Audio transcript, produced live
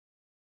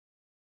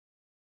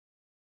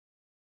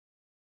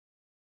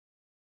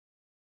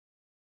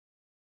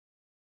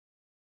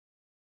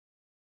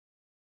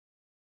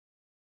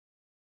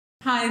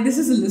Hi, this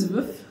is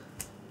Elizabeth.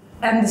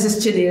 And this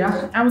is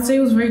Chidera. I would say it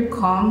was very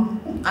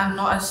calm and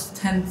not as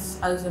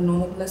tense as a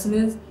normal lesson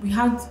is. We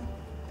had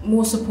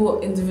more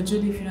support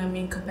individually, if you know what I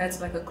mean, compared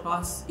to like a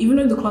class. Even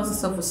though the class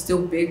itself was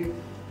still big,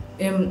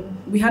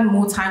 we had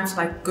more time to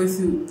like go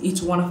through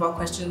each one of our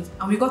questions,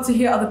 and we got to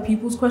hear other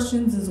people's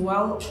questions as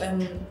well,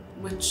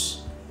 which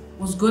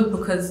was good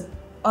because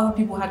other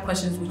people had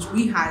questions which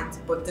we had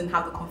but didn't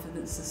have the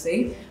confidence to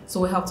say,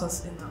 so it helped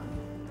us in that way.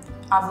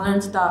 I've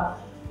learned that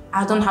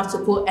I don't have to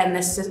put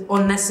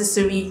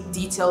unnecessary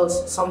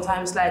details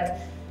sometimes,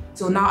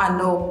 so now I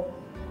know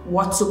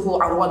what to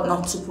put and what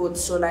not to put.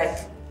 So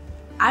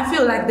I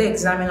feel like the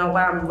examiner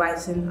while I'm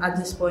writing at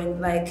this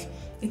point,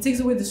 it takes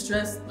away the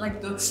stress,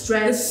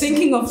 the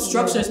thinking of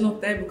structure is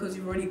not there because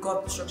you've already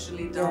got the structure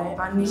laid down.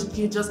 Yeah, and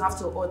you just have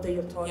to order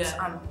your thoughts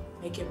and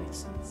make it make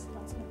sense.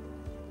 That's it.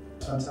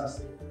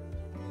 Fantastic.